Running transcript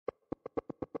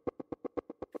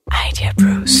Media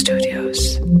Pro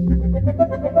Studios.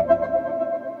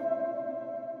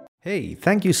 Hey,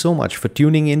 thank you so much for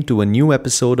tuning in to a new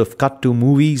episode of Cut to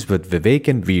Movies with Vivek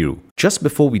and Viru. Just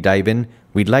before we dive in,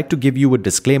 we'd like to give you a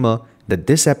disclaimer that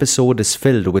this episode is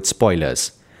filled with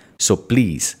spoilers. So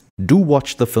please, do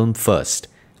watch the film first.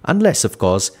 Unless, of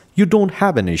course, you don't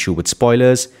have an issue with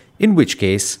spoilers, in which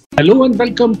case... Hello and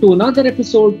welcome to another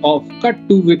episode of Cut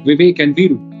to with Vivek and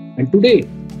Viru. And today,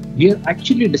 we are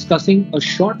actually discussing a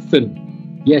short film.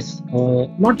 Yes,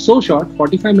 not so short,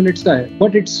 45 minutes ka hai,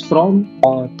 but it's from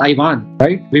Taiwan,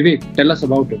 right? Vivek, tell us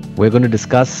about it. We're going to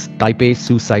discuss Taipei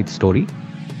Suicide Story.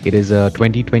 It is a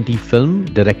 2020 film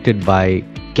directed by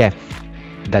Keff.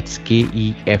 That's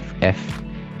Keff.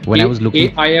 When I was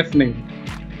looking... AIF name.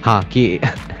 K.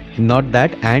 Not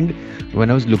that. And when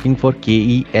I was looking for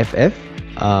Keff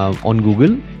on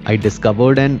Google, I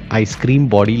discovered an ice cream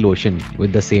body lotion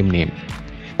with the same name.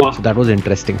 Wow. So that was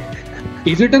interesting.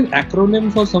 Is it an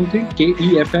acronym for something?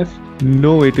 KEFF?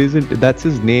 No, it isn't. That's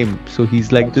his name. So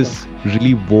he's like this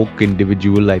really woke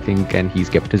individual, I think, and he's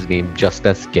kept his name just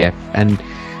as Keff. And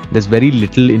there's very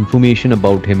little information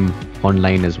about him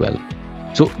online as well.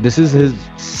 So this is his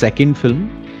second film,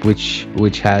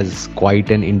 which has quite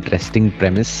an interesting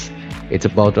premise. It's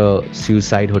about a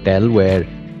suicide hotel where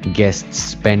guests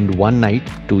spend one night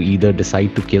to either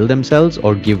decide to kill themselves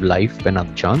or give life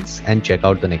another chance and check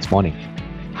out the next morning.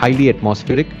 Highly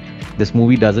atmospheric. This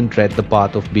movie doesn't tread the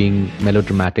path of being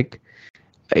melodramatic.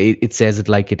 It says it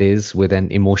like it is, with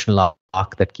an emotional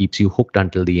arc that keeps you hooked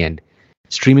until the end.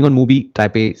 Streaming on Mubi,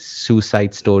 Taipei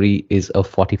Suicide Story is a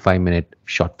 45-minute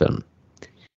short film.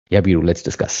 Yeah, Biru, let's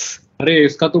discuss. अरे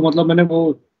इसका तो मतलब मैंने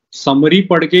वो summary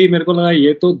पढ़ के ही मेरे को लगा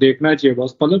ये तो देखना चाहिए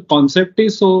बस. मतलब concept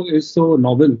is so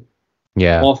novel.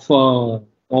 Yeah.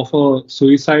 Of a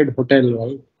suicide hotel,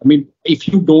 right? I mean, if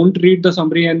you don't read the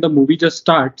summary and the movie just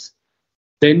starts,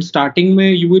 then starting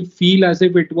mein you will feel as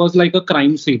if it was like a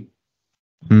crime scene.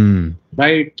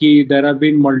 Right? Ki there have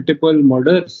been multiple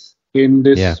murders in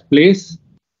this place,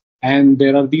 and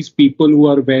there are these people who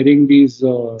are wearing these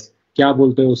क्या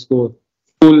बोलते हैं उसको,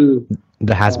 full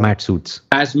the hazmat suits.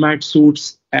 Hazmat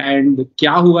suits, and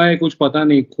क्या हुआ है कुछ पता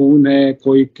नहीं, खून है,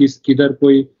 कोई किधर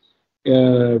कोई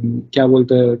क्या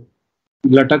बोलते हैं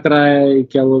लटक रहा है,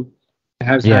 क्या वो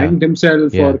has hanged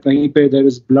himself, or कहीं पे there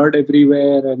is blood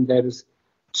everywhere, and there is,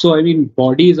 so I mean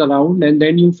bodies around, and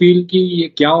then you feel कि ये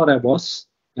क्या हो रहा है boss.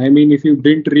 I mean, if you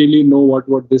didn't really know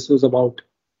what this was about,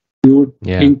 you would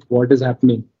think what is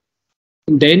happening.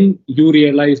 And then you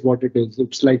realize what it is.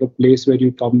 It's like a place where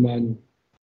you come and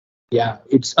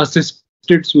it's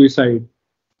assisted suicide.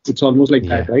 It's almost like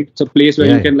that, right? It's a place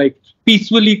where you can like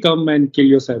peacefully come and kill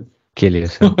yourself.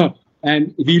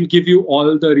 And we'll give you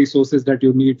all the resources that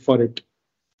you need for it.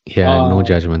 No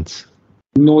judgments.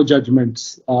 No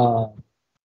judgments.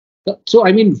 So,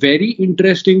 I mean, very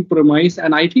interesting premise,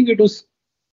 and I think it was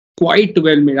quite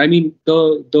well made. I mean,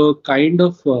 the kind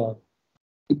of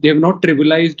they have not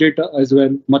trivialized it as well.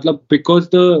 Matlab, because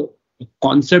the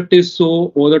concept is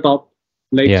so over the top,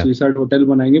 like Suicide Hotel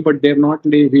banayenge, but they've not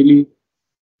really.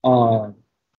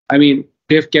 I mean,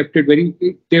 they've kept it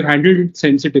they've handled it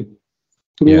sensitively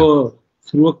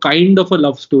through a kind of a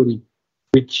love story,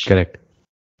 which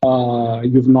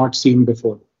you've not seen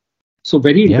before. So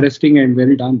very interesting and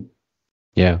well done.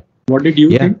 Yeah. What did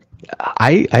you think?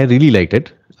 I really liked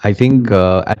it. I think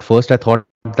at first I thought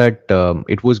that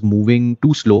it was moving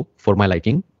too slow for my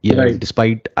liking.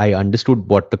 Despite I understood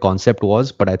what the concept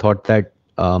was, but I thought that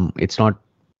it's not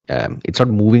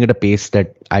moving at a pace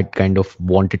that I kind of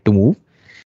wanted to move.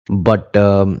 But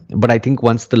I think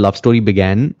once the love story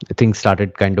began, things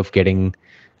started kind of getting,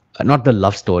 not the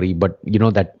love story, but you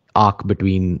know, that arc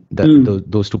between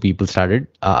those two people started.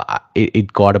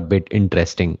 It got a bit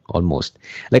interesting almost.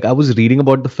 Like I was reading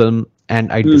about the film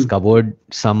and I discovered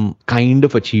some kind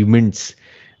of achievements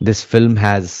this film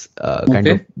has kind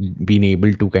of been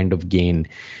able to kind of gain.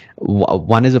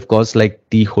 One is, of course, like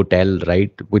the hotel,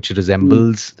 right, which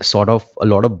resembles sort of a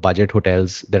lot of budget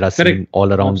hotels that are seen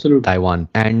all around Taiwan.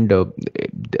 And,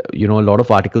 you know, a lot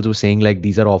of articles were saying like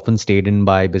these are often stayed in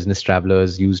by business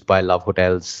travelers, used by love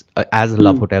hotels, as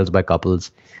love hotels by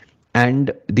couples.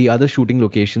 And the other shooting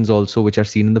locations also, which are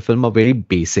seen in the film, are very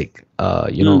basic,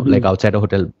 you know, like outside a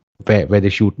hotel where they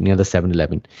shoot near the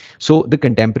 7-Eleven. So the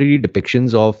contemporary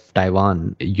depictions of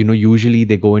Taiwan, you know, usually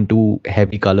they go into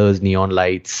heavy colors, neon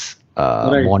lights,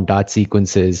 Right. montage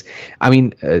sequences. I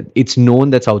mean, it's known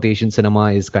that South Asian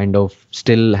cinema is kind of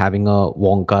still having a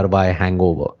Wong Kar-wai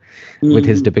hangover with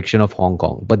his depiction of Hong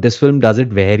Kong. But this film does it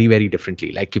very, very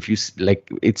differently. Like if you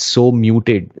like, it's so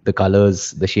muted, the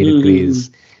colors, the shaded grays,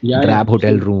 Yeah, drab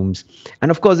hotel absolutely. rooms, and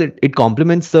of course it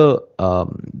complements the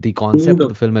concept Mood of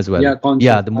the film as well.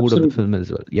 concept, The mood of the absolutely. film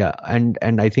as well. Yeah,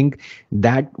 and I think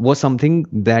that was something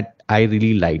that I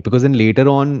really liked, because then later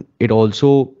on it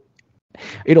also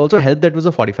helped that it was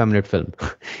a 45-minute film.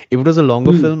 If it was a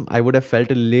longer film, I would have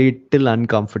felt a little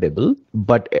uncomfortable.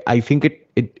 But I think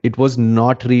it was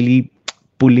not really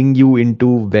pulling you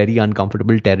into very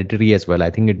uncomfortable territory as well. I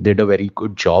think it did a very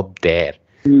good job there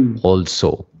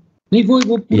also. नहीं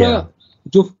वो पूरा Yeah.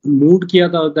 जो mood किया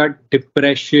था, that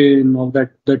depression of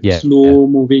that Yeah. slow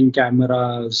moving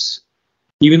cameras,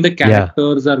 even the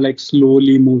characters are like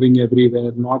slowly moving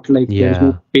everywhere, not like there's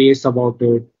no pace about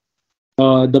it.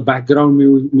 The background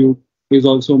is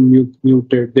also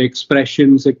muted, the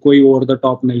expressions से कोई over the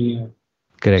top नहीं है.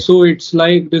 Correct. So it's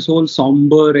like this whole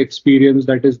somber experience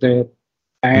that is there,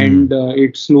 and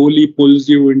it slowly pulls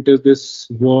you into this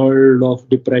world of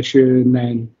depression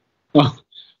and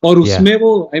और उसमें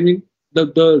वो, I mean,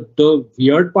 the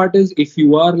weird part is, if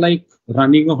you are like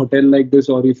running a hotel like this,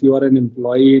 or if you are an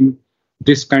employee in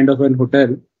this kind of an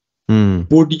hotel,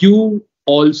 would you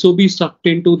also be sucked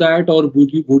into that, or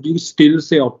would you still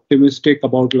say optimistic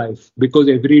about life? Because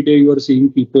every day you are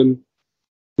seeing people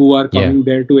who are coming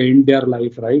there to end their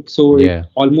life, right? So it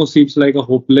almost seems like a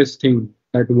hopeless thing,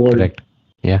 that world. Correct.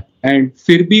 Yeah. And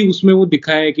फिर भी उसमें वो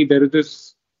दिखाया है कि there is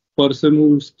this person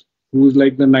who's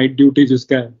like the night duty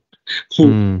जिसका है,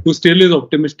 who still is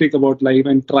optimistic about life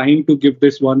and trying to give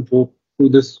this one hope to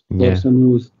this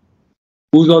person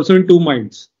who's also in two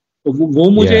minds. वो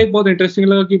मुझे एक बहुत इंटरेस्टिंग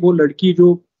लगा कि वो लड़की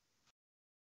जो,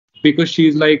 because she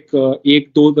is like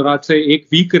एक दो रात से एक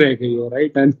वीक रह गई है,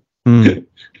 right?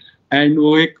 And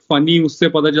वो एक फनी, उससे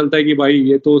पता चलता है कि भाई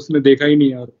ये तो उसने देखा ही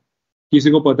नहीं यार,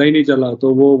 किसी को पता ही नहीं चला,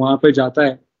 तो वो वहां पे जाता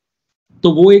है,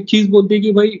 तो वो एक चीज बोलती है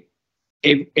कि भाई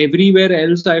everywhere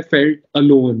else I felt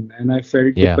alone and I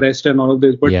felt depressed and all of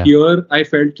this, but here I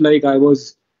felt like I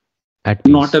was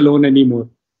not alone anymore.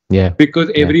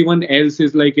 Because everyone else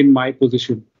is like in my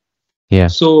position.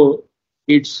 So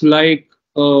it's like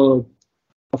a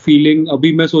feeling,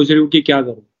 अभी मैं सोच रही हूँ कि क्या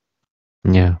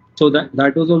करूँ. So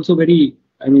that was also very,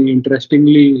 I mean,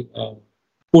 interestingly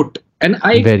put. And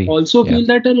I also feel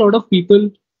that a lot of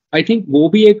people, I think वो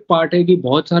भी एक part है कि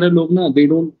बहुत सारे लोग ना,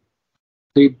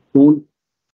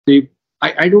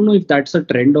 I don't know if that's a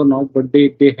trend or not, but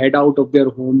they head out of their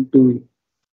home to,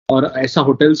 और ऐसा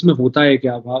होटल्स में होता है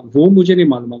क्या वो मुझे नहीं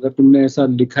मालूम, अगर तुमने ऐसा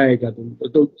लिखा है क्या, तुम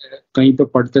तो कहीं पे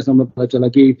पढ़ते समय पता चला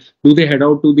कि do they head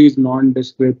out to these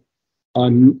non-descript,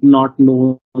 not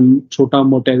known छोटा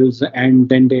motels and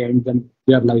then they end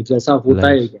their lives, ऐसा होता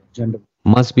है क्या generally?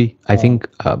 Must be. I think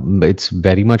it's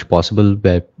very much possible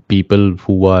where people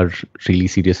who are really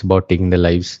serious about taking their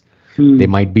lives, they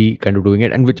might be kind of doing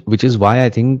it, and which is why I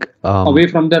think away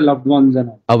from their loved ones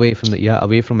and away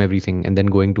from everything, and then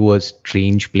going to a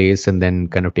strange place and then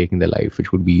kind of taking their life,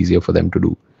 which would be easier for them to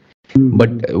do. But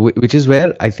which is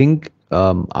where I think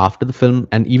after the film,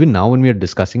 and even now when we are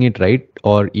discussing it, right,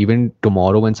 or even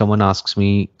tomorrow when someone asks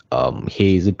me,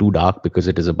 hey, is it too dark because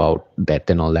it is about death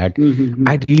and all that,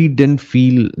 I really didn't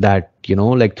feel that,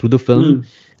 like through the film.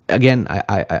 Again,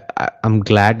 I'm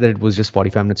glad that it was just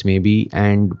 45 minutes maybe,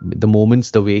 and the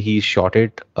moments, the way he shot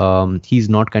it, he's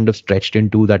not kind of stretched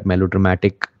into that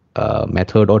melodramatic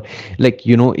method, or like,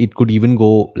 it could even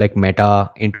go like meta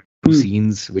into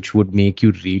scenes which would make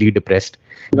you really depressed,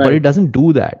 but it doesn't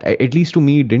do that. At least to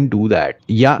me, it didn't do that.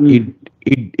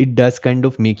 It does kind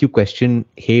of make you question,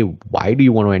 hey, why do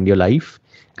you want to end your life?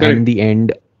 And in the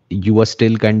end, you are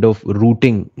still kind of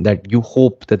rooting that you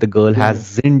hope that the girl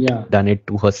hasn't done it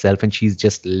to herself and she's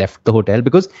just left the hotel,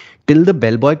 because till the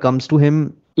bellboy comes to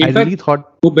him, I really thought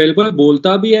वो bellboy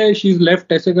बोलता भी है she's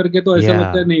left ऐसे करके, तो ऐसा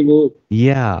लगता है नहीं वो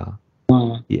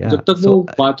जब तक वो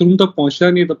बाथरूम तक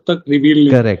पहुंचता नहीं तब तक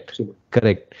रिवील नहीं.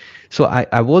 Correct. So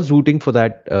I was rooting for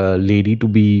that lady to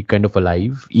be kind of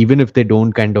alive, even if they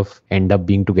don't kind of end up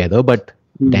being together, but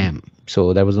damn,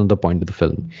 so that was not the point of the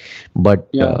film. But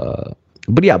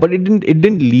it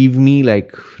didn't leave me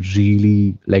like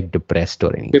really like depressed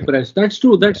or anything. Depressed. That's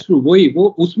true. वही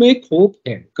वो उसमें एक hope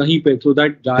है कहीं पे. So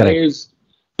that guy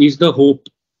is the hope,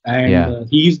 and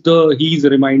he's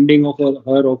reminding of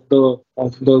her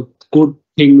of the good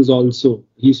things also.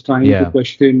 He's trying to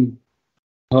question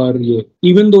her,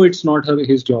 even though it's not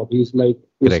his job. He's like,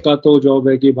 उसका तो job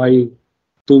है कि भाई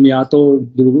तुम या तो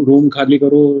room खाली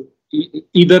करो,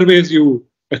 either ways you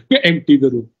empty the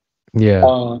room. Yeah.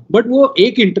 But वो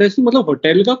एक इंटरेस्टिंग मतलब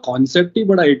होटल का कॉन्सेप्ट ही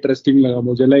बड़ा इंटरेस्टिंग लगा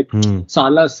मुझे लाइक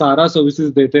सारा सर्विसेज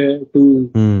देते हैं to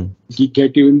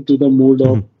get you into the mood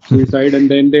of suicide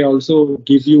and then they also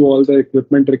give you all the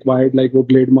equipment required like वो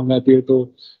ब्लेड मंगाती है तो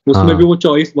उसमें भी वो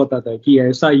चॉइस बताता है कि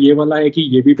ऐसा ये वाला है कि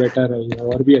ये भी बेटर है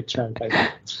और भी अच्छा है टाइप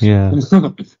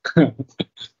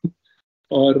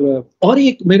और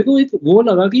एक मेरे को एक वो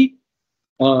लगा कि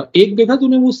एक देखा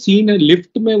तूने वो सीन है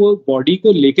लिफ्ट में वो बॉडी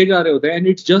को लेके जा रहे होते हैं and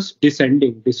it's just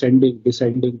descending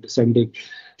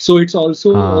so it's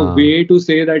also a way to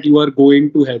say that you are going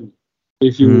to hell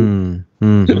if you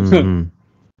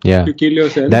yeah you kill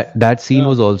yourself. That scene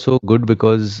was also good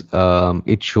because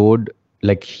it showed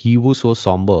like he was so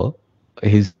somber,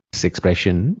 his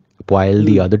expression, while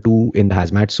the other two in the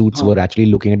hazmat suits were actually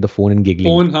looking at the phone and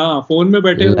giggling. phone में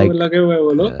बैठे like, लगे हुए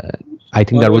वो लोग. I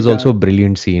think that was also a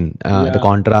brilliant scene. The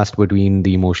contrast between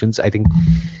the emotions, I think.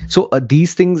 So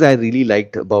these things I really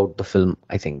liked about the film,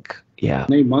 I think. Yeah.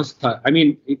 नहीं must था. I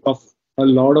mean, of a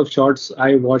lot of shots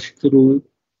I watched through,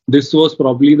 this was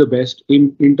probably the best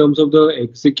in terms of the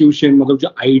execution. मतलब जो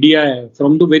idea है,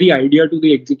 from the very idea to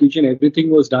the execution,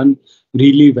 everything was done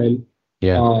really well.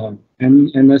 Yeah.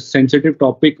 And a sensitive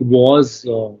topic was,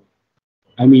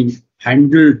 I mean,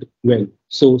 handled well.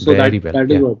 So very well.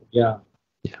 That is what, yeah.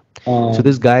 So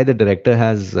this guy, the director,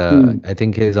 has I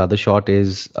think his other short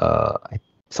is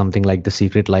something like The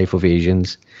Secret Life of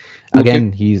Asians.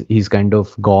 Again, he's kind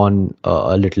of gone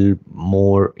a little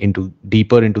more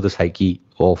deeper into the psyche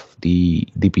of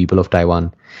the people of Taiwan,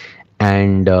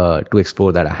 and to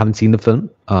explore that. I haven't seen the film,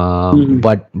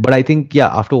 but I think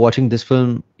after watching this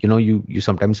film, you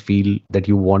sometimes feel that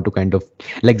you want to kind of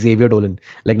like Xavier Dolan.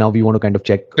 Like now we want to kind of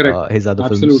check his other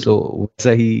films. So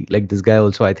he like this guy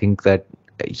also. I think that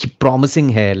he promising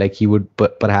here like he would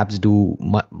perhaps do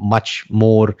much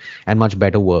more and much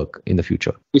better work in the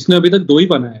future. इसने अभी तक 2 ही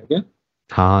बनाया है क्या?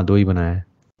 हाँ 2 ही बनाया है.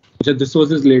 अच्छा, this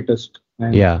was his latest.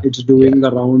 And it's doing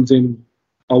the rounds in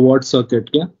award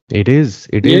circuit क्या? It is.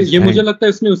 ये मुझे लगता है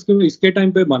इसने इसके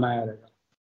टाइम पे बनाया रहेगा,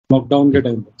 लॉकडाउन के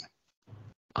टाइम पे.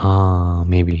 हाँ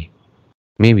maybe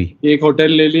एक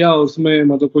होटल ले लिया और उसमें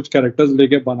मतलब कुछ कैरेक्टर्स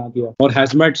लेके बना दिया और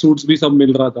हैजमैट सूट्स भी सब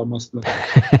मिल रहा था मस्त में.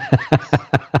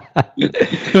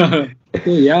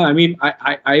 So yeah, I mean,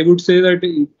 I would say that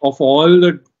of all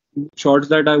the shots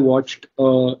that I watched,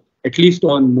 at least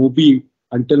on movie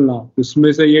until now,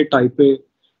 उसमें से ये Taipei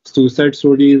Suicide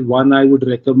Story is one I would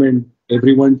recommend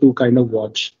everyone to kind of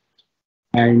watch.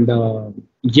 And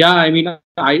I mean,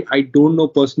 I don't know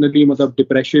personally, मतलब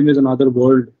depression is another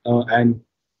world, and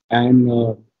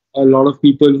a lot of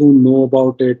people who know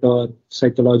about it or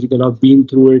psychological or been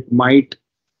through it might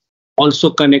also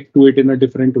connect to it in a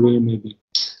different way maybe.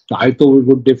 So I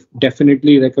would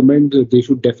definitely recommend they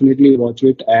should definitely watch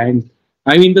it. And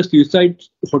I mean the suicide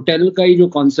hotel का ही जो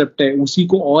concept है उसी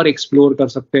को और explore कर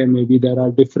सकते हैं. Maybe there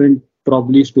are different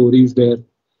probably stories there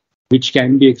which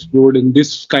can be explored in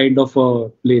this kind of a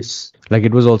place. Like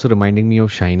it was also reminding me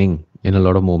of Shining in a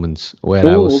lot of moments where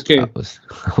I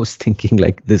was thinking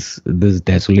like this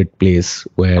desolate place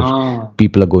where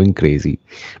people are going crazy.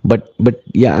 But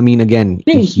yeah, I mean again.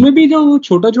 नहीं उसमें भी जो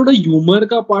छोटा humour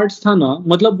का parts था ना,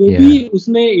 मतलब वो भी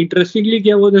उसने इंटरेस्टिंगली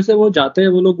किया. वो जैसे वो जाते हैं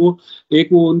वो लोग, वो एक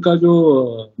वो उनका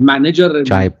जो मैनेजर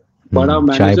है, बड़ा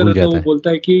मैनेजर है, तो वो बोलता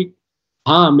है कि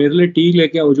हाँ मेरे लिए टी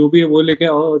लेके आओ, जो भी है वो लेके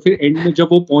आओ. और फिर एंड में जब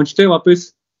वो पहुंचते हैं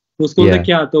वापस उसको बोलता है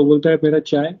क्या, तो बोलता है मेरा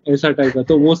चाय, ऐसा टाइप का.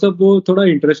 तो वो सब वो थोड़ा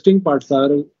इंटरेस्टिंग पार्ट था.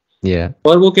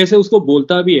 और वो कैसे उसको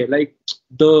बोलता भी है like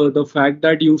the fact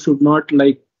that you should not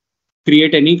like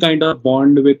create any kind of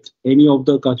bond with any of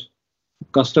the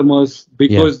customers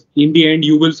because in the end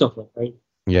you will suffer, right?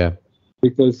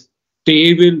 Because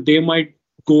they might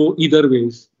go either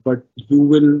ways, but you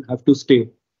will have to stay,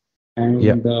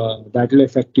 and that will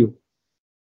affect you.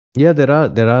 There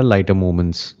are lighter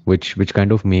moments which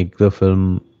kind of make the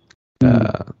film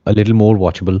a little more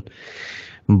watchable,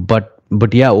 but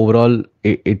yeah, overall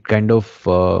it kind of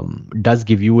does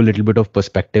give you a little bit of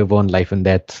perspective on life and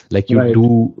death. Like you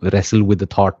do wrestle with the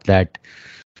thought that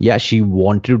she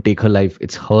wanted to take her life,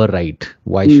 it's her right,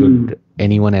 why should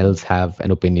anyone else have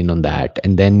an opinion on that?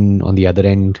 And then on the other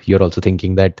end you're also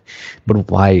thinking that but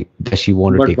why does she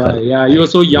want to take her life? You're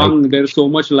so young, like, there's so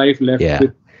much life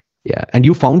left. And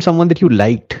you found someone that you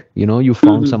liked, you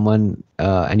found someone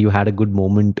and you had a good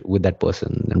moment with that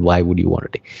person, and why would you want to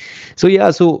take? So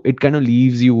it kind of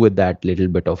leaves you with that little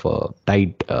bit of a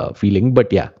tight feeling.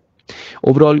 But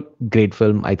overall great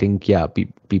film. I think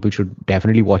people should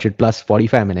definitely watch it. Plus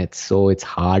 45 minutes, so it's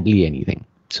hardly anything,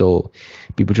 so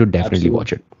people should definitely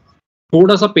watch it.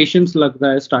 थोड़ा सा patience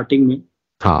लगता है starting में,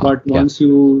 but once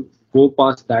you go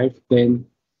past that, then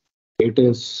It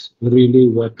is really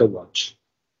worth the watch.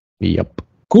 Yep.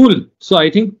 Cool. So I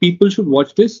think people should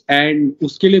watch this, and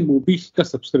उसके लिए movies का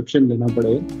subscription लेना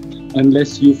पड़ेगा,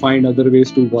 unless you find other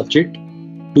ways to watch it.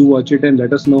 Do watch it and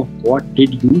let us know what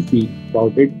did you feel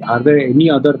about it. Are there any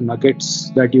other nuggets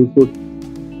that you could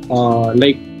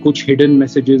like कुछ hidden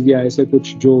messages या ऐसे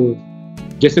कुछ जो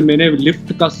जैसे मैंने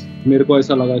lift का मेरे को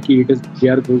ऐसा लगा कि it is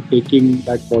they are taking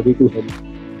that body to hell.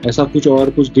 ऐसा कुछ और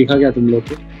कुछ देखा क्या तुम लोग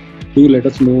को? Do let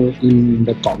us know in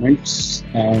the comments,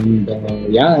 and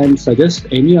and suggest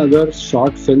any other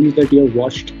short films that you have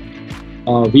watched.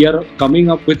 We are coming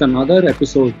up with another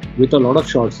episode with a lot of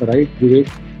shorts, right,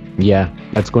 Vivek? Yeah,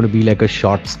 that's going to be like a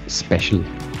shorts special,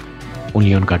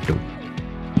 only on Cartoon.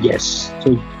 Yes.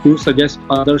 So do suggest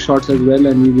other shorts as well,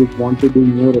 and we would want to do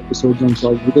more episodes on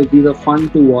shorts because these are fun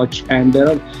to watch, and there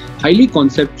are highly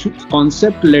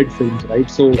concept-led films,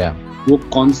 right? So Yeah. वो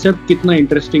concept कितना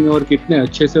interesting है और कितने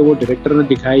अच्छे से वो director ने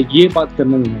दिखाया, ये बात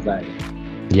करने में मजा आएगा.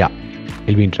 Yeah,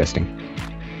 it'll be interesting.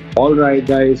 All right,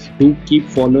 guys, do keep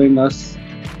following us,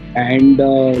 and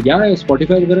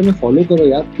Spotify वगैरह में follow करो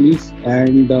यार, please,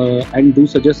 and do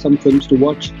suggest some films to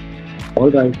watch. All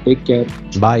right, take care.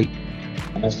 Bye.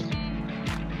 Bye.